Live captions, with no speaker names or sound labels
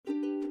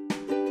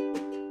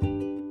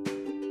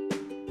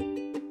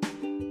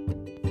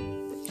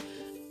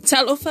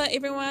Talofa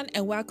everyone,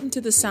 and welcome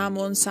to the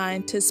Samoan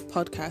Scientist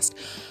podcast.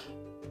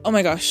 Oh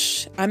my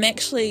gosh, I'm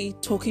actually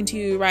talking to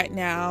you right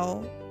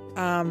now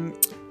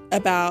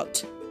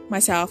about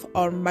myself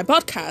on my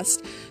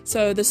podcast.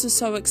 So this is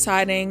so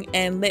exciting,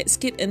 and let's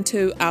get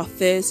into our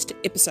first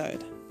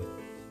episode.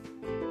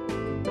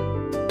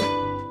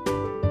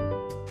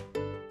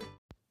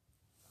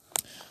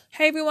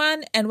 Hey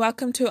everyone, and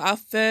welcome to our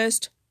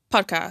first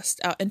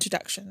podcast, our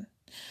introduction.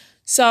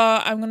 So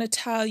I'm going to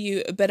tell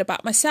you a bit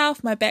about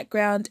myself, my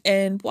background,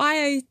 and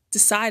why I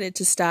decided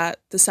to start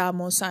the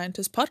Samoan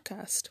Scientist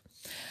podcast.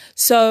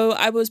 So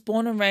I was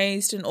born and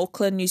raised in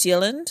Auckland, New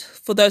Zealand.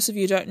 For those of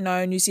you who don't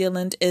know, New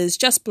Zealand is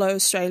just below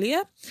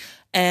Australia,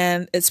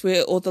 and it's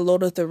where all the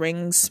Lord of the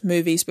Rings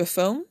movies were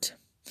filmed.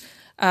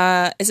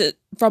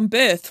 From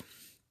birth,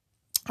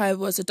 I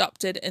was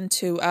adopted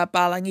into a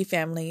Palangi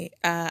family,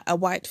 a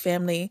white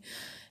family,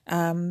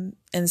 and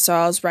so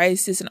I was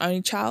raised as an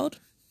only child.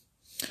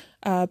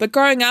 But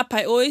growing up,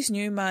 I always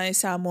knew my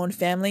Samoan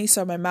family,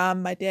 so my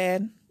mum, my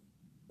dad,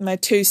 my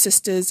two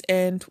sisters,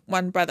 and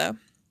one brother.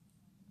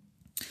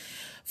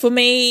 For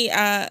me,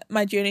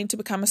 my journey to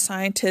become a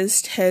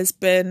scientist has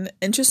been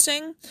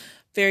interesting,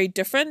 very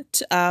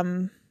different.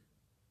 I'm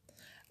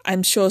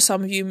sure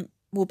some of you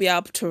will be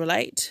able to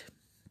relate,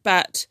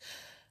 but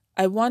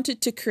I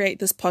wanted to create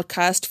this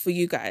podcast for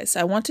you guys.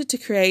 I wanted to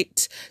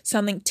create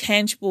something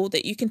tangible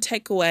that you can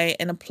take away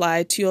and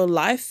apply to your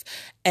life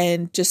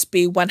and just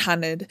be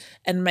 100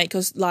 and make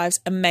your lives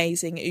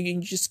amazing. You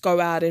can just go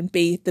out and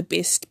be the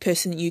best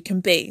person you can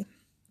be.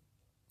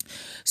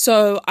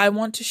 So I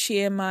want to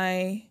share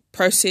my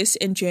process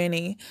and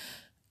journey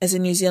as a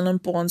New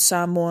Zealand-born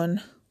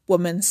Samoan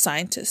woman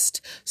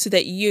scientist so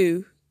that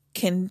you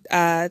can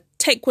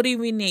take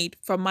whatever you need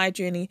from my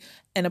journey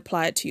and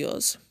apply it to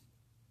yours.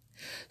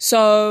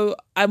 So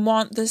I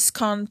want this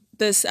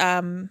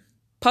podcast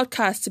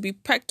to be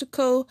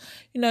practical,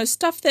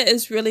 stuff that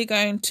is really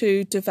going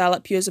to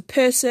develop you as a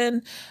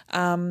person,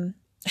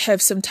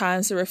 have some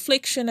times of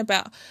reflection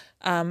about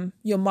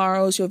your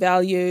morals, your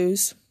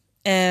values,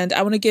 and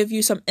I want to give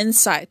you some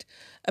insight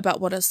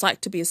about what it's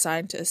like to be a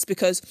scientist,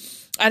 because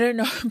I don't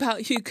know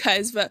about you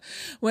guys, but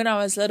when I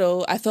was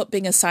little, I thought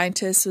being a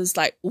scientist was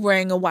like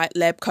wearing a white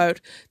lab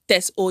coat.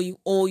 That's all you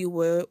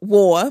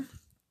wore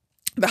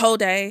the whole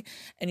day,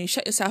 and you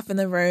shut yourself in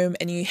the room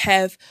and you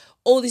have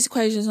all these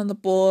equations on the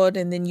board,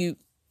 and then you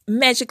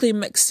magically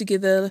mix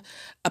together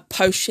a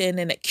potion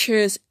and it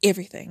cures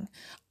everything.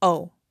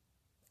 Oh,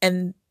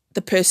 and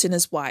the person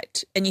is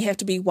white, and you have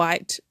to be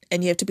white,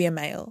 and you have to be a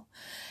male.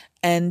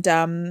 And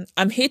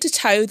I'm here to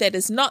tell you that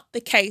is not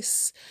the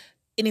case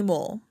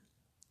anymore.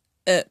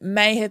 It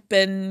may have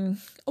been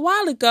a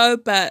while ago,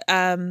 but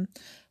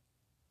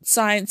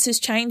science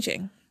is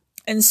changing.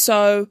 And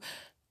so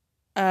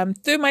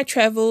through my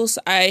travels,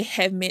 I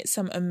have met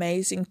some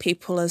amazing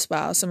people as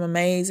well, some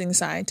amazing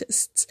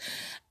scientists,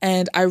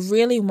 and I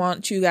really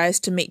want you guys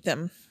to meet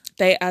them.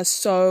 They are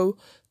so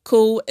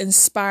cool,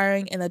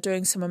 inspiring, and they're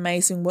doing some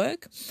amazing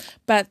work,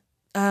 but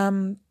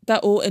they're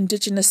all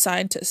Indigenous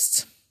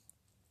scientists.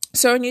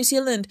 So in New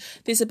Zealand,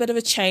 there's a bit of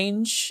a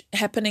change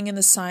happening in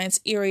the science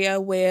area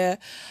where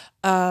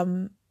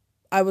I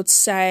would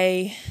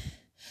say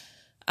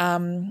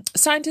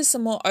scientists are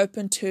more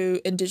open to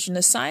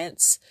Indigenous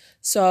science.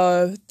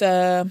 So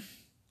the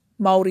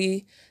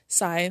Māori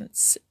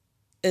science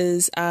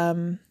is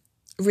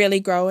really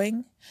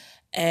growing,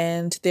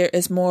 and there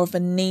is more of a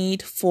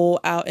need for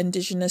our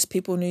Indigenous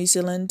people in New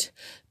Zealand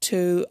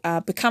to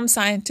become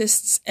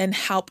scientists and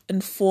help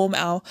inform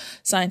our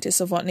scientists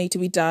of what need to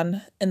be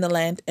done in the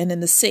land and in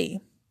the sea.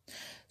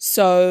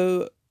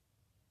 So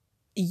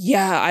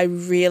yeah, I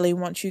really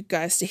want you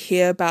guys to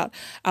hear about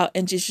our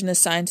Indigenous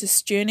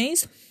scientists'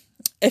 journeys.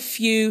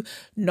 If you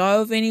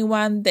know of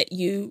anyone that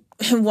you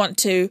want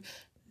to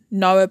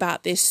know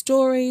about their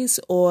stories,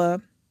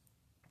 or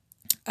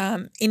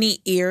any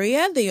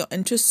area that you're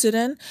interested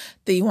in,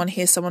 that you want to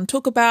hear someone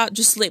talk about,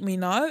 just let me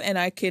know, and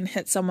I can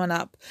hit someone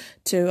up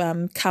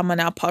to come on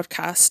our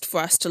podcast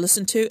for us to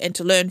listen to and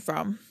to learn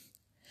from.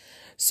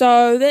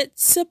 So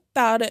that's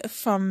about it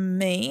from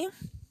me.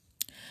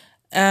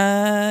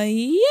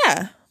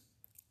 Yeah.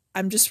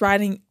 I'm just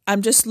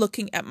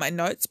looking at my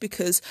notes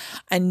because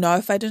I know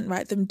if I didn't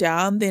write them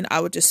down, then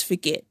I would just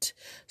forget.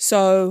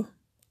 So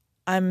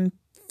I'm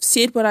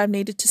said what I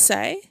needed to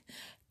say.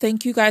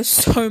 Thank you guys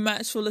so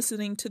much for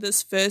listening to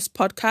this first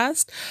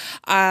podcast.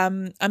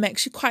 I'm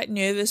actually quite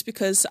nervous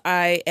because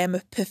I am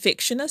a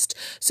perfectionist.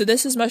 So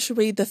this is most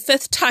probably the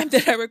 5th time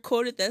that I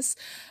recorded this,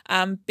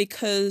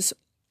 because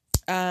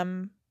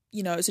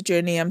it's a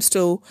journey. I'm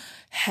still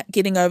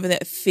getting over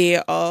that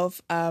fear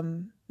of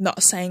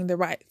not saying the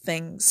right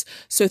things.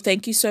 So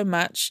thank you so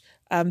much.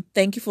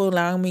 Thank you for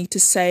allowing me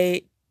to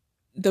say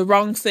the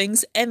wrong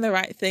things and the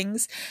right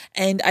things.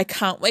 And I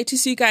can't wait to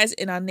see you guys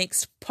in our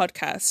next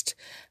podcast.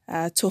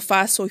 Tō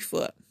whā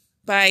soifua.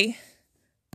 Bye.